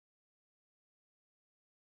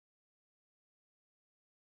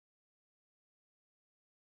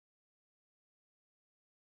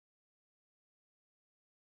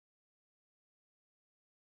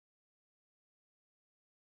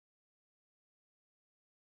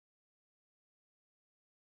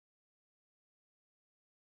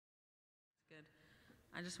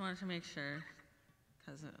I just wanted to make sure,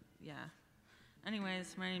 because, yeah.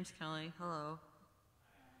 Anyways, my name's Kelly. Hello.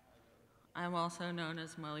 I'm also known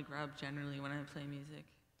as Mulligrub generally when I play music,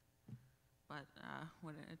 but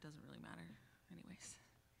it doesn't really matter. Anyways,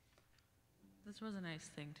 this was a nice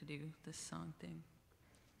thing to do, this song thing.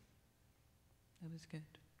 It was good.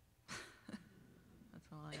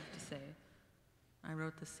 That's all I have to say. I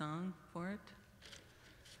wrote the song for it.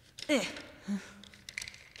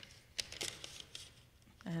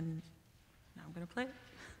 And now I'm going to play it.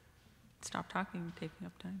 Stop talking, taking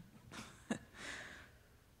up time.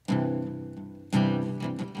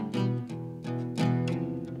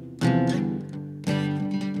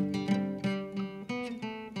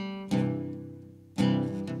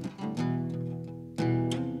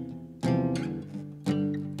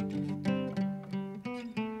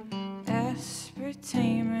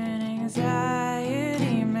 Aspartame,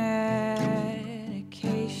 anxiety medication,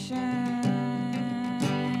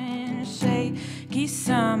 shaky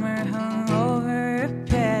summer, hungover,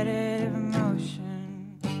 repetitive emotion.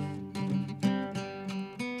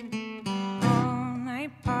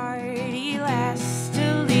 All-night party lasts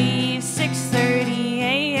till leave 6:30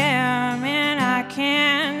 a.m. and I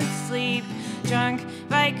can't sleep. Drunk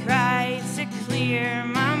bike rides to clear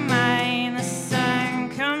my mind. The sun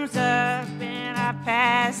comes up and I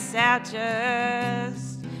pass out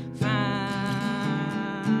just fine.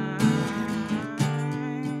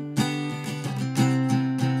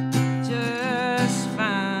 Just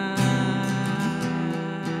fine.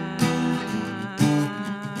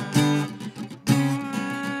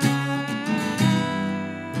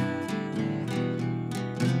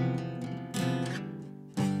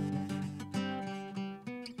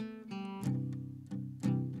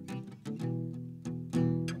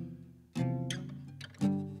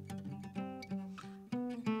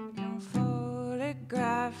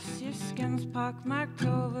 Photographs, your skin's pockmarked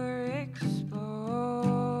over, exposed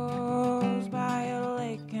by a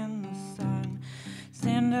lake in the sun.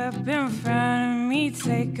 Stand up in front of me,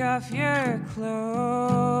 take off your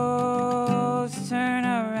clothes, turn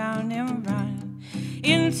around and run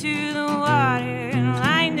into the water and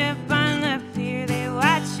lined up on the pier. They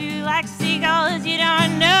watch you like seagulls, you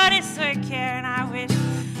don't notice or care, and I wish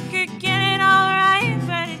you could get it all right,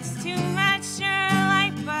 but it's too much. You're a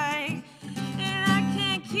light bike and I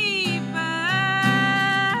can't keep up.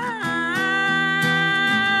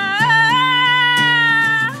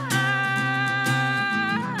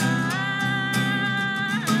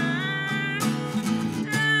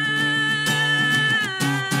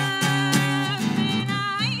 And I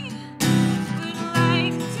would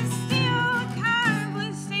like to steal a car,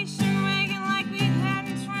 blue station wagon like we had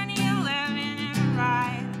in 2011 and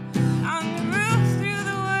ride on the roof through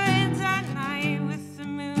the woods at night with the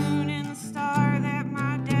moon and the star that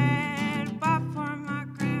my dad bought for my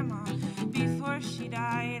grandma before she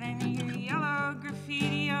died. And your yellow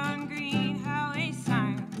graffiti on green highway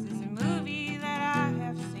signs is a movie that I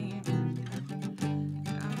have seen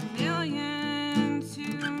a million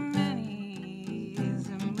too many. Is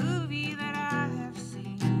a movie that I have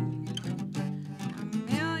seen a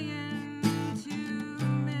million too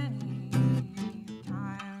many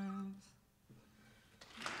times.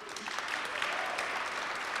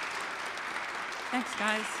 Thanks,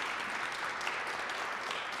 guys.